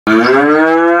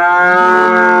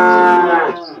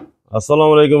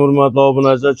Assalomu alaykum hurmatli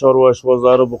obunachilar, chorva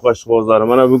ishqibozlari, buqa ishqibozlari.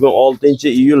 Mana bugun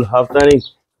 6-iyul haftaning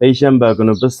payshanba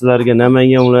kuni biz sizlarga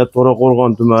Namangan viloyati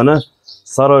Yorqõrģon tumani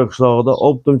Saroy qishlog'ida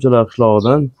optimchilar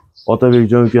qishlog'idan Otabek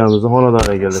jon ukamizning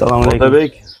xonadoniga keldik. Assalomu alaykum.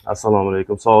 Otabek, assalomu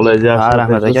alaykum. Sog'lik, yaxshi.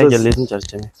 Rahmat aka, keldingiz,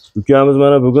 charchamang. Ukamiz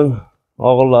mana bugun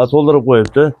og'irlar to'ldirib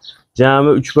qo'yibdi. Jami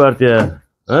 3 partiya,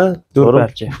 ha? 4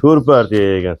 partiya. 4 partiya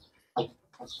ekan.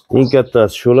 Eng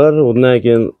kattasi shular, undan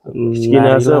keyin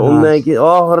kichkinasi, undan keyin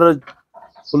oxiri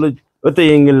puli o'ta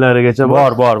yengillarigacha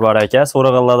bor aka.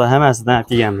 So'rag'anlarda hammasidan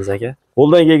kelganmiz aka.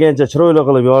 Qo'ldan kelgancha chiroyli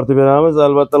qilib yoritib beramiz.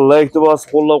 Albatta like ni bosib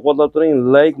qo'llab-quvvatlab turing.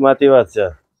 Like motivatsiya.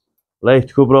 Like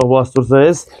ko'proq bosib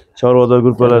tursangiz, chorvador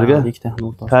gruppalarga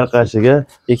tarqashiga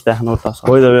ikkitani o'rtasi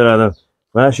foyda beradi.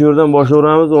 Mana shu yerdan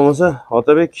boshlayveramiz, bo'lmasa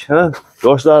Otabek, ha,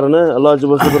 yoshlarini iloji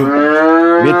bo'lsa bir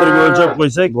metrga o'lchab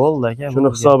qo'ysak, bo'ldi aka. Shuni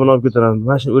hisobini olib ko'taramiz.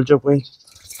 Mana shuni o'lchab qo'ying.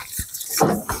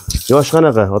 Yosh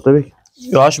qanaqa, Otabek?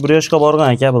 Yosh 1 yoshga borgan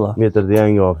aka bular. Metrda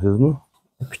yangi olibsizmi?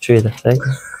 Kuchaydi.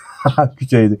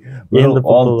 Kuchaydi. Endi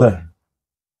 6.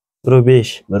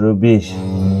 1.5.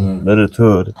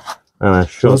 1.4. Mana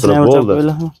shu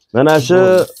bo'ldi. Mana shu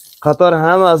qator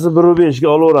hammasi 1.5 ga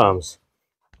olaveramiz.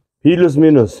 Plus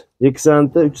minus 2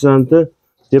 santi, 3 santi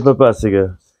tepa pastiga.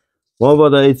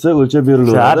 Mobodo aytsa o'lchab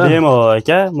beriladi. Ha, bemalol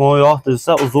aka. Mo'yoq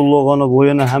desa uzunligini,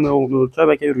 bo'yini hamma o'lchab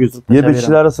aka yurgizib tashlaymiz. Yer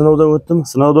ishlari sinovdan o'tdimi?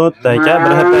 Sinovdan o'tdi aka.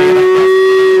 Bir haftaga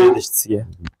ishchisiga.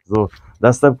 Zo'r.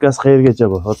 Dastlabkasi qayergacha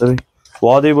bu, Otabek?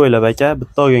 Vodiy bo'ylab aka,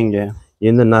 bitta o'yinga.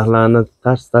 Endi narxlarni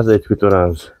tars aytib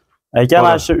ketaveramiz. Aka,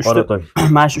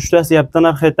 mana shu 3tasiga bitta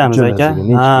narx aytamiz aka.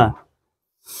 Ha.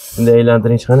 Endi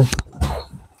aylantiring qani.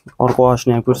 Orqa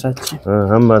oshni ham ko'rsatchi. Ha,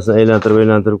 hammasini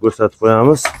aylantirib ko'rsatib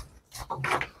qo'yamiz.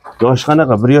 Yosh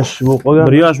qanaqa? 1 yosh bo'lib qolgan.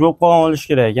 1 yosh bo'lib qolgan bo'lish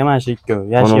kerak. Mana shu ikkovi.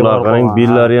 Yashiga borib qarang,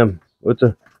 billari ham o'ta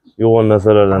yo'g'on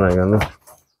narsalardan ekanda.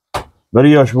 1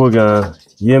 yosh bo'lgan.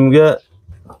 Yemga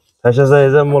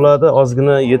tashlasangiz ham bo'ladi,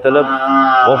 ozgina yetalab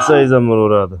boqsangiz ham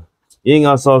bo'laveradi. Eng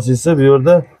asosiysi bu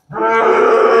yerda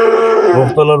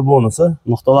nuqtalar bonusi.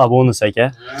 Nuqtalar bonus aka.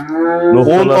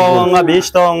 10 ta o'g'onga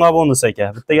 5 ta o'g'onga bonus aka.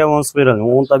 Bittaga bonus beriladi.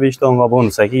 10 ta 5 ta o'g'onga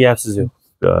bonus aka, gapsiz yo'q.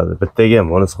 Bittaga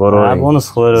bonus qo'ying. Ha, bonus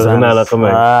qo'ying. Signal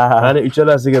qilmang. Qani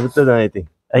uchalasiga bittadan ayting.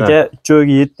 Aka,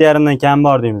 uchoviga 7,5 dan kam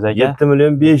bor deymiz aka.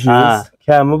 7.500.000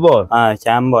 kami bor. Ha,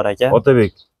 kami bor aka.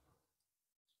 Otabek.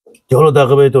 Yo'lida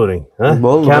qilib aytavering, ha?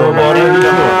 Kami bor endi.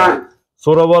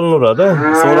 So'rab olinadi.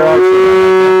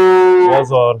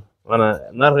 Bozor. Mana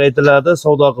narx aytiladi,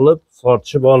 savdo qilib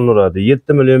sotishib olinadi.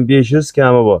 7.500.000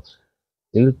 kami bor.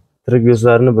 Endi tirik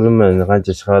bezlarini bilmayman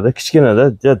qancha chiqadi. Kichkinada,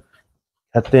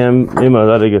 katta ham emas,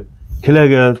 haligi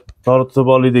kilaga tortib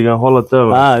oladigan holatda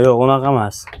emas. Ha, yo'q, unaqa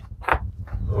emas.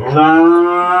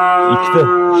 Ikkita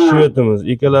shvetimiz,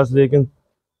 ikkalasi lekin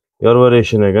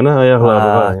yorvarishini ekan, oyoqlari.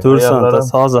 Tursanta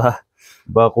soza.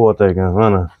 Baquvvat ekan,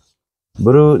 mana.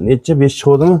 Biri necha 5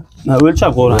 chiqdimi? Ha,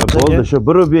 o'lchab ko'ramiz. Bo'ldi, shu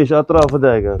 1.5 atrofida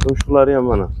ekan. Tumshuqlari ham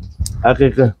mana.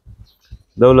 Haqiqiy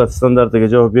davlat standartiga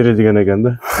javob beradigan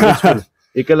ekanda.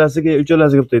 Ikkalasiga,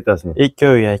 uchalasiga bitta aytasizmi?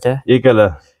 Ikkoviga aka. Ikkala.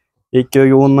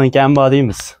 Ikkoviga 10 dan kam bor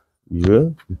deymiz. Yo'q.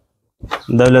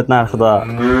 Davlat narxida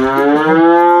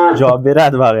javob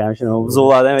beradi bari ham shuni. Biz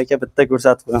o'g'lim aka bitta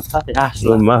ko'rsatib qo'yamiz. Yaxshi.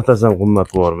 Maqtasam qimmat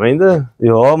bormaydi.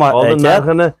 Yo'q, oldin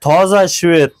narxini toza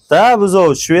shvedda biz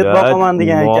shved boqaman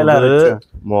degan akalar uchun.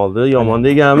 Molni yomon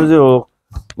deganimiz yo'q.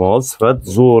 Mol sifat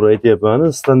zo'r aytyapman,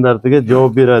 standartiga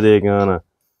javob beradi ekan ana.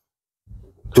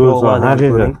 To'g'ri,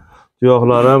 haqiqat.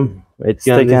 Tuyoqlar ham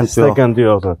aytgandek stakan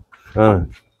tuyoqdan. Ha.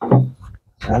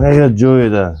 Haliga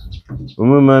joyida.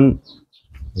 Umuman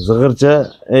zig'ircha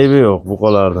aybi yo'q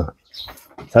buqalarda.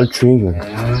 Sal tushing.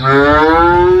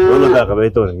 Yo'lida qilib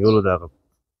aytavering, yo'lida qilib.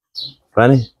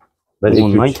 Qani?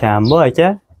 1-2 kam bor aka.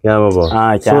 Kami bor. Ha,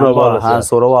 so'rab olish. Ha,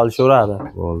 so'rab olishaveradi.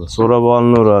 Bo'ldi. So'rab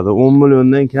olinaveradi. 10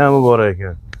 milliondan kami bor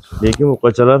ekan. Lekin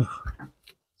buqachalar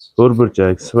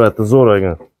to'rburchak, sifati zo'r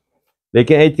ekan.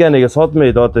 Lekin aytganiga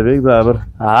sotmaydi Otabek baribir.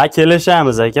 Ha,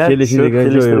 kelishamiz aka.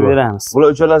 Kelishtirib beramiz. Bular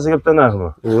uchalasiga bitta narxmi?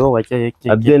 Yo'q aka,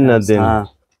 Adden. Ha.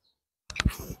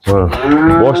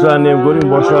 Boshlarini ham ko'ring,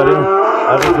 boshlari ham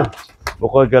haqiqiy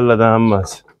buqa kalladan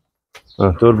hammasi. Ha,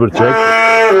 to'rburchak.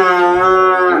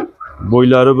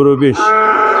 Bo'ylari 1.5.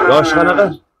 Yosh qanaqa?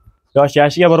 Yosh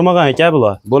yashiga bormagan aka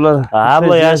bular. Bular. Ha,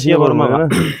 bular yashiga bormagan.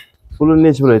 Pulni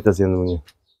necha pul aytasiz endi bunga?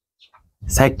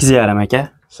 8,5 aka.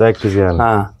 8,5.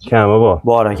 Ha. Kami bor.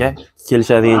 Bor aka.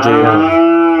 Kelishadigan joyi ham.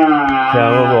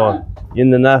 Kami bor.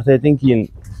 Endi narx ayting, keyin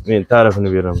men tarifini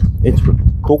beraman. Hech pul.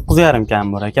 9,5 kam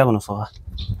bor aka buni so'g'a.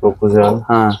 9,5.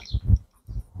 Ha.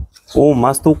 10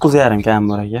 emas, 9,5 kam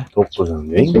bor aka.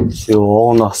 9,5 deng. Yo'q,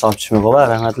 uni hisob chiqmay qo'yar,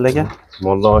 rahmatli aka.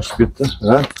 Mollar oshib ketdi,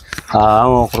 ha? Ha,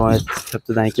 ammo qurmaydi.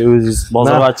 Kaptadan keyin o'zingiz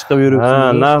bozorga chiqib yuribsiz.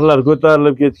 Ha, narxlar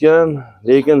ko'tarilib ketgan,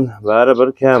 lekin baribir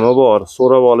kami bor,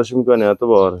 so'rab olish imkoniyati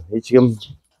bor. Hech kim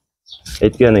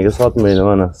aytganiga sotmaydi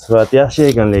mana. Sifati yaxshi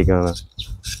ekan lekin mana.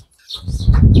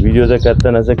 Videoda katta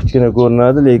narsa kichkina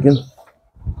ko'rinadi, lekin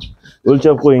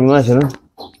o'lchab qo'ying mana shuni.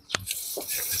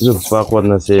 Juda baquvvat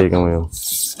narsa ekan bu.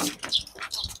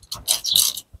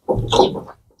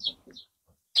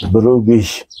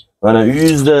 1.5. Mana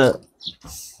uyingizda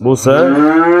bo'lsa,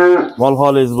 mol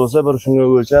holingiz bo'lsa, bir shunga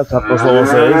o'lchab taqqoslab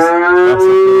olsangiz,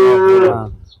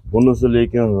 bunisi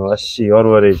lekin vashshi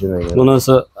yorvar ekan.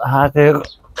 Bunisi haqiqiy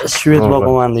shved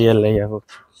boqaman deganlarga bu.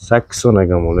 8 so'm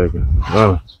ekan bu lekin.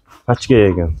 Mana pachka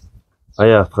ekan.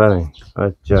 Oyoq qarang.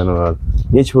 Ajjanovar.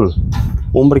 Nech pul?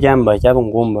 11 kam bor aka, bu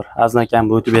 11. Azna kam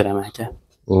o'tib beraman aka.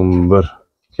 11.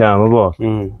 Kami bor.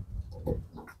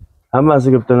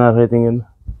 Hammasiga bitta narx ayting endi.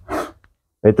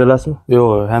 Aytalasizmi? Yo'q,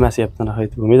 hammasiga bitta narx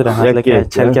aytib bo'lmaydi. Rahmatlarga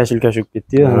chalka-shulka tushib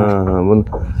ketdi-yu. Buni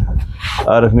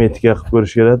arifmetika qilib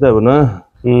ko'rish kerak-da buni.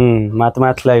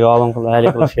 Matematiklarga olim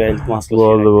qilishga iltimos qilish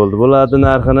kerak. Bo'ldi. Bularni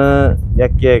narxini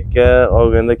yakka-yakka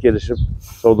olganda kelishib,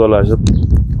 savdolashib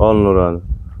olinaveradi.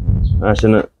 Mana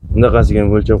shuni bunaqasiga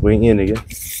o'lchab qo'ying eniga.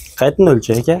 Qaytini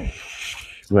o'lchang aka?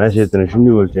 Mana shu yerdan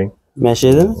shunday o'lchang. Mana shu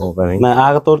yerdan? Men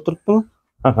ag'i to'g'ri turibdimi?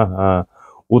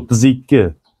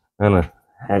 32. Ana.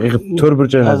 Haqiqiy to'rt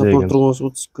burchak narsa ekan.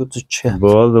 32.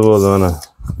 Bo'ldi, mana.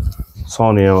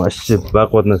 Soni ham ashchi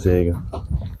baquvvat narsa ekan.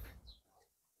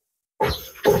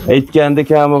 Aytganda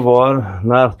kami bor,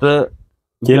 narxni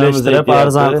kelishtirib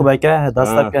arzon qilib aka,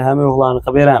 dastlabki hamma yo'qlarni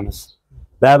qilib beramiz.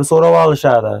 Baribir so'rab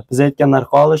olishadi. Biz aytgan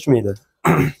narxga olishmaydi.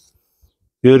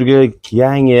 Bu yerga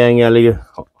yangi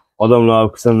odamlar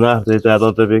olib kelsam narx aytadi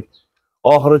Otabek.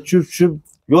 Oxiri tushib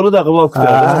yo'lida qilib olib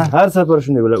keladi. Har safar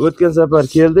shunday bo'ladi. O'tgan safar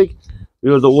keldik, bu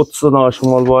yerda 30 so'mdan oshiq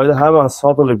mol bor edi, hammasi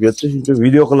sotilib ketdi, shuning uchun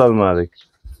video qila olmadik.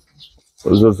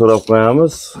 Uzr so'rab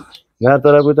qo'yamiz. Nari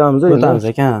taraf o'tamiz endi. O'tamiz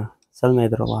ekan.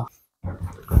 Salmaydiroq.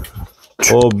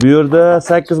 Bu yerda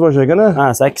 8 bosh ekan-a? Ha,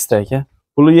 8 ta aka.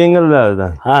 Puli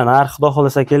yengillardan. Ha, narx xudo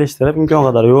xolasa kelishtirib imkon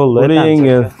qadar yo'lda puli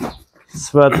yengil.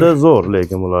 Sifati zo'r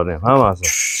lekin bularning hammasi.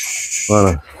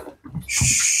 Mana.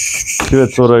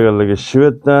 Shved so'raganlarga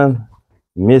shveddan,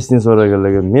 mesni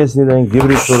so'raganlarga mesnidan,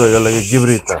 gibrid so'raganlarga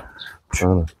gibriddan.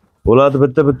 Mana. Bularni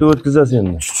bitta o'tkazasiz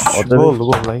endi. Bo'ldi,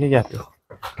 aka, gap yo'q.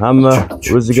 Hamma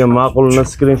o'ziga ma'qulini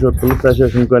skrinshot qilib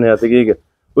tashlash imkoniyatiga ega.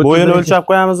 Bo'yini o'lchab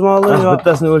qo'yamizmi oldin?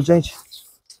 Bittasini o'lchangchi.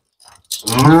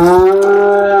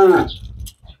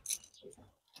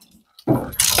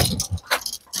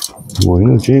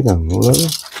 Bo'yini o'lchaygan bo'ladi.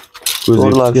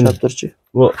 To'g'rilab ushlab turchi.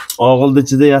 Bu og'ildi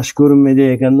ichida yaxshi ko'rinmaydi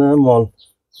ekanda, mol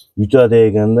yutadi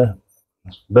ekanda.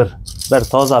 Bir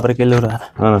toza 1 kelaveradi.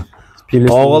 Mana.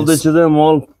 Og'ildi ichida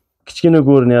mol kichkina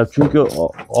ko'rinyapti, chunki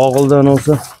og'ildan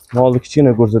olsa molni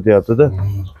kichkina ko'rsatyapti-da.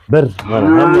 Mana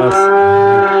hammasi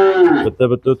bitta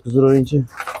o'tkazaveringchi.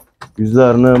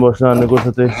 Yuzlarini, boshlarini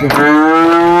ko'rsataychi.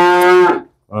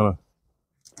 Mana.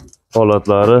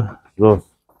 Holatlari zo'r.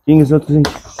 Ingiz o'tkazing.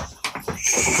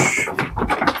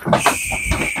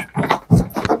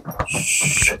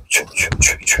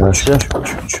 Yaxshi.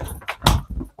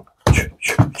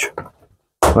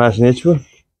 Mana shu nech bu?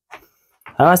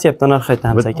 Hammasiga bitta narx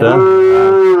aytamiz aka.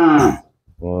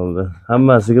 Bo'ldi.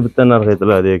 Hammasiga bitta narx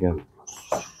aytiladi ekan.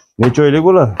 Necha oylik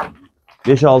bular?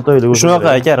 5-6 oylik. Shunaqa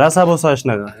aka, rasa bo'lsa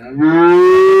shunaqa.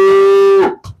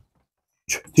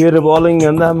 Terib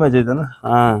olinganda hamma joydan.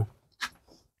 Ha.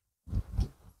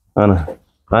 Ana.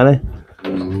 Qani?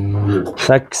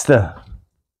 8 ta.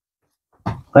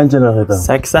 Qancha narx aytamiz?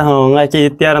 8 ta ham aka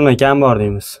 7,5 dan kam bor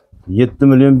deymiz.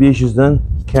 7.500 dan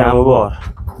kami bor.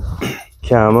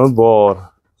 Kami bor.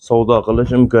 Savdo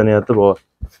qilish imkoniyati bor.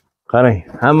 Qarang,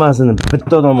 hammasini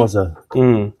bitta odam olsa.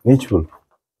 Nech pul?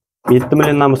 7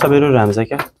 milliondan bo'lsa beraveramiz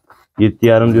aka.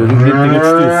 7,5 dedik, 7 ga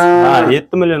tushdingiz. Ha,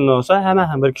 7 milliondan olsa, hamma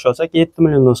ham bir kishi olsak 7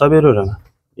 milliondan olsa beraveraman.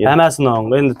 Hammasini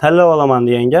olg'in. Endi tanlab olaman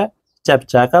deganga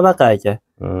chap-chaqa baqa aka.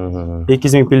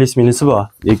 200 ming plyus minusi bor.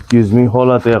 200 ming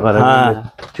holatiga qarab,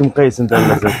 kim qaysini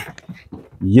tanlasa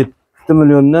 7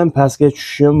 milliondan pastga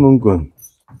tushishi ham mumkin.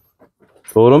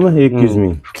 To'g'rimi? 200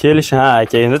 ming. Kelish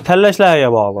aka, endi tanlashlarga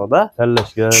bog'liq-da.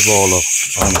 Tanlashga bog'liq.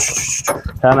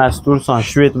 Hammasi turson,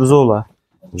 shved buzoqlar.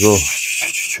 Zo'r.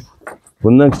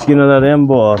 Bundan kichkinalari ham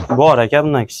bor. Bor aka,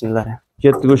 bundan kichkinalari.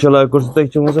 Ketdik o'shalarni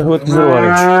ko'rsatmoqchi bo'lsa, o'tkazib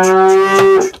yuboring.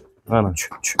 Mana.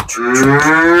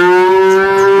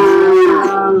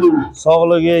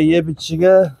 Sog'ligi, yeb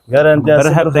ichishiga garantiyasi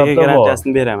bir haftaga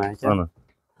garantiyasini beraman aka. Mana.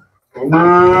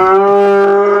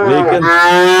 Lekin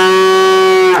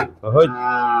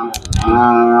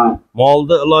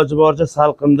Molni iloji boricha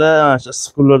salqinda,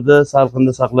 issiq kunlarda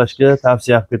salqinda saqlashga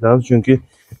tavsiya qilib ketamiz, chunki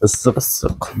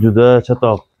issiq juda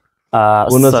chatoq.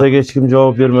 Bu narsaga hech kim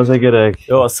javob bermasa kerak.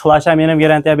 Yo'q, issiqlashga men ham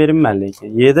garantiya beraman lekin.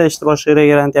 Yedi ishni boshqa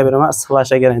garantiya beraman,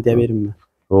 issiqlashga garantiya beraman.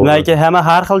 Lekin hamma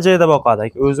har xil joyda boqadi.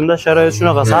 O'zimda sharoit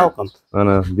shunaqa salqin.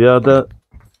 Mana bu yerda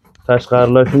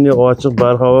tashqarilar shunday ochiq,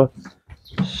 barhavo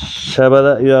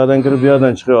shabada u yoqdan kirib, bu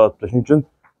yoqdan chiqyapti. Shuning uchun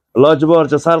iloji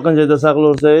boricha salqin joyda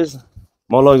saqlasangiz,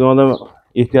 mol olgan odam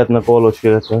ehtiyotni qo'llash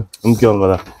kerak, imkon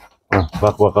qadar.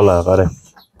 Buqalar qarang.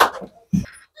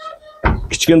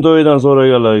 Kichkin to'ydan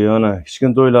so'raganlarga, mana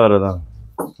kichkin to'ylaridan.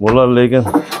 Bular lekin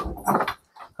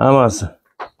hammasi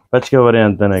pachka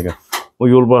variantdan ekan. O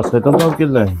yo'lbars qayerdan topib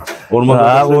keldi?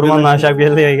 O'rmondan ashab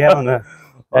keldi ekan uni.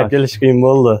 Akelish qiyin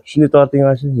bo'ldi. Shuni torting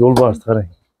mana shu yo'lbars qarang.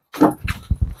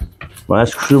 Mana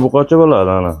shu kuchli buqacha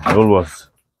bo'ladi ana, yo'lbars.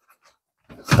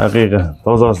 Haqiqiy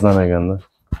tozasidan ekanda.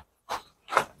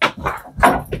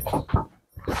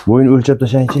 Bo'yin o'lchab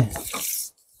tashangchi.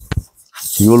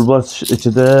 Yo'lbars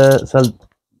ichida sal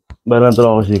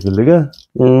balandroq shekilliga.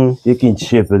 Ikkinchi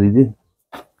shepi deydi.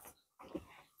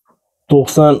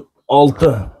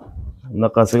 96.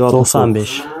 Bunaqasiga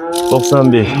 95.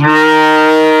 95.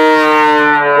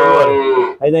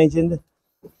 Haydangchi endi.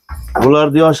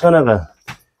 Bularni yoshi qanaqa?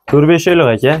 4-5 oylik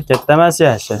aka, katta emas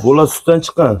yoshi. Bular sutdan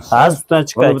chiqqan. Ha, sutdan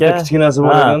chiqqan aka. Kichkinasi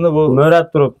bo'lganda bu mo'rab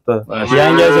turibdi.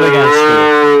 Yangi ajragan chiqdi.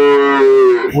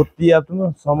 O't deyaptimi?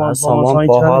 Somon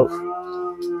chiqadi.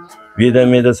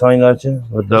 Beda so'nglarchi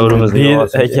davrimizda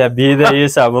aka, beda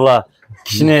yesa bular.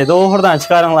 Kishneydi, o'xirdan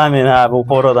chiqaringlar meni ha bu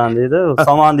qo'rodan deydi.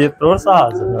 Somon deb tursa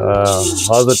hozir.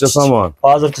 Hozircha somon.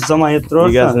 Hozircha somon yeb tursa.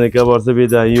 Egasinikiga borsa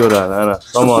bedan yeyveradi. Ana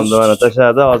somonni mana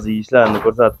tashadi, hozir ishlarini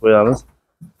ko'rsatib qo'yamiz.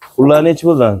 Ular necha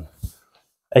bo'lgan?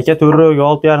 Aka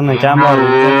 4.5 dan kam bor,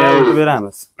 bizga o'tib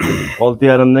beramiz.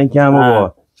 6.5 dan kami bor.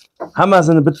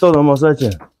 Hammasini bitta odam olsa-chi?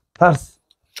 Tars.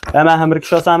 Hamma bir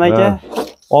kishi olsam aka,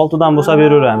 6 dan bo'lsa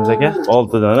beraveramiz aka.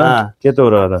 6 dan, ha?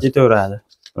 Ketaveradi. Ketaveradi.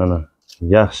 Ana,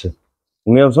 yaxshi.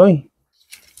 Unga ham so'ng.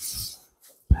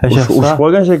 Ushib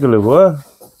qo'ygan shekilli bu.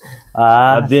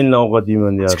 Addenli ovqat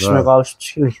yeyman deyapti. Chiqishmay qolishibdi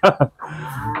shekilli.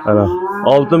 Ana,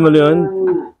 6 million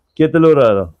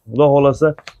ketilaveradi. Xudo xolasa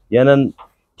yana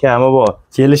kami bor.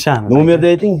 Kelishamiz. Nomerni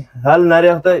ayting. Hali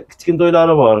naryoqda kichkin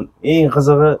to'ylari bor. Eng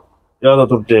qizig'i yo'lda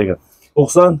turibdi ekan.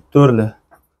 94li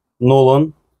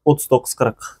 0 39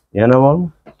 40. Yana bormi?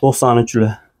 93li.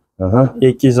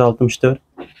 264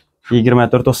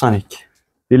 24 92.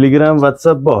 Telegram,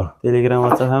 WhatsApp bor. Telegram,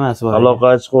 WhatsApp hammasi bor. Aloqa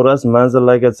chiqarasiz, manzil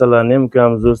lokatsiyalarini ham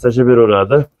ukamiz o'zi tashib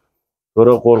beraveradi.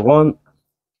 Yorqõrģon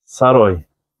Saroy.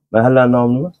 Mahalla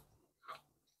nomi nima?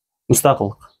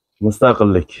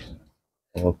 Mustaqillik.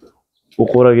 Hop. Bu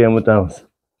qo'raga ham o'tamiz.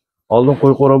 Oldin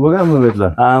qo'y qo'ra bo'lganmi bu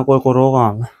yerlar? Ha, qo'y qo'ra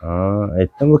bo'lgan.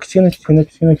 Aytdim, bu kichkina.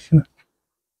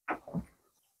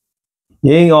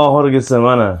 Eng oxirgisi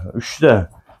mana 3 ta.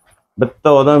 Bitta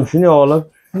odam shuni olib,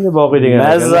 shuni boqiydigan ekan.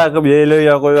 Mazza qilib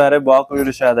yelo'ya qo'yib boqib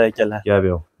yurishadi akalar. Gap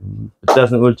yo'q.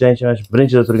 Bittasini o'lchangchi, mana shu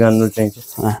birinchida turganini o'lchangchi.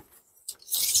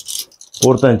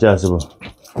 O'rtanchasi bu.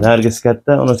 Nargisi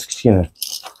katta, unisi kichkina.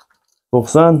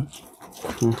 90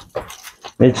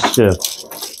 necha chiqyapti?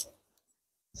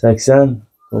 80,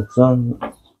 90,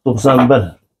 91.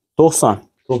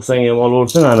 90 ga ham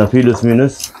olaversin, ana plus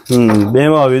minus.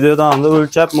 Bemalol videodan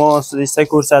o'lchab, munosib desa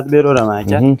ko'rsatib beraveraman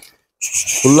aka.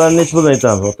 Pullar necha bo'ldi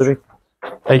aytamiz, Otabek?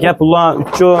 Aka, pullar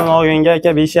 3 o'yin olganga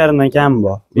aka 5.5 dan kam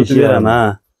bor. O'tib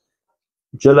beraman.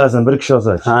 Uchalasini bir kishi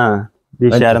olsa-chi? Ha,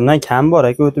 5.5 dan kam bor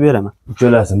aka, o'tib beraman.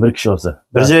 Uchalasini bir kishi olsa.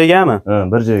 Bir joygami? Ha,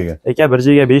 bir joyga. Aka, bir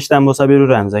joyga 5 dan bo'lsa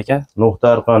beraveramiz aka. Nuqta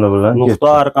arqoni bilan. Nuqta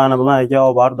arqoni bilan aka,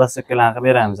 olib dastlabkilan qilib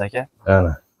beramiz aka.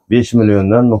 Ana, 5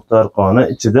 milliondan nuqta arqoni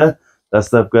ichida,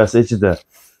 dastlabkasi ichida.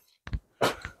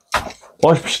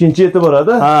 Osh pishguncha yetib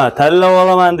boradi. Ha, tanlab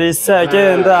olaman deysa aka,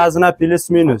 endi azina plus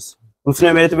minus. Unisini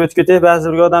ham aytib o'tib ketay, ba'zi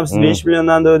bir odam siz 5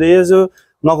 milliondan deysiz,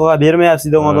 bunaqa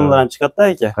bermayapsiz degan odamlar ham chiqadi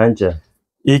aka. Qancha?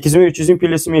 200 ming 300 ming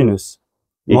plus minus.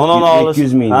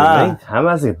 200 ming.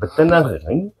 Hammasiga bitta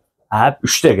narxing. Ha,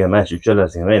 3 taga mana shu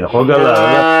uchalasiga. Mayli,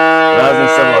 qolganlariga ba'zi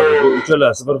sabab bu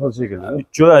uchalasi bir xil shekilli.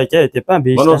 3 aka, aytyapman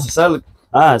 5 ta. Bunisi sal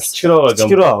kichikroq ekan.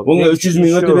 Bunga 300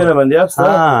 ming o'tib beraman deyapsiz.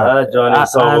 Ha, joningiz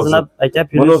sog' bo'lsin. Aka,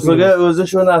 bunisiga o'zi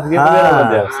shu narxga qilib beraman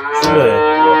deyapsiz. Shunday.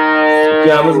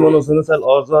 Ukamiz bunisini sal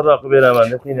arzonroq qilib beraman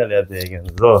deb qiynalyapti ekan.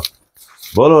 Zo'r.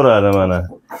 Bo'laveradi mana.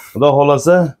 Xudo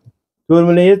xolasa 4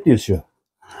 million 700 shu.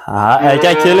 Ha,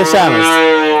 aka kelishamiz.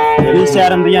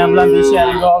 5.5 degan bilan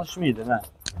 5.5 ga olishmaydi, ha.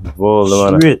 Bo'ldi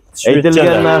mana.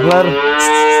 Aytilgan narxlar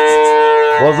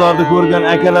bozorda ko'rgan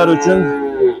akalar uchun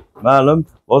ma'lum,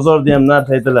 bozorda ham narx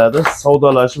aytiladi,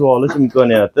 savdolashib olish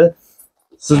imkoniyati.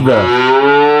 sizda.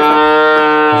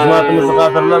 Xizmatimizni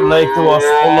qadrlab, like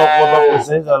bosib, qo'llab-quvvatlab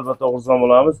qo'ysangiz, albatta xursand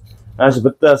bo'lamiz. Ana shu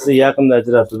bittasi yaqinda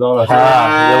ajrabdi, donasi. Ha,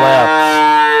 yig'layapti.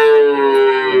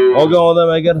 Olgan odam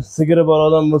agar sigiri bor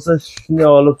odam bo'lsa, shunday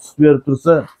olib sut berib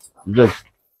tursa, juda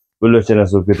bo'lakcha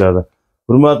narsa bo'lib ketadi.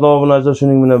 Hurmatli obunachilar,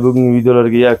 shuning bilan bugungi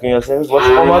videolarga yakun yasaymiz.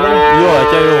 Boshqa qolmadimi? Yo'q,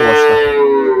 aka, yo'q boshqa.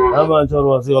 Hamma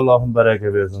chorvasiga Allohim baraka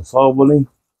bersin. Sog' bo'ling,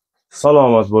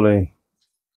 salomat bo'ling.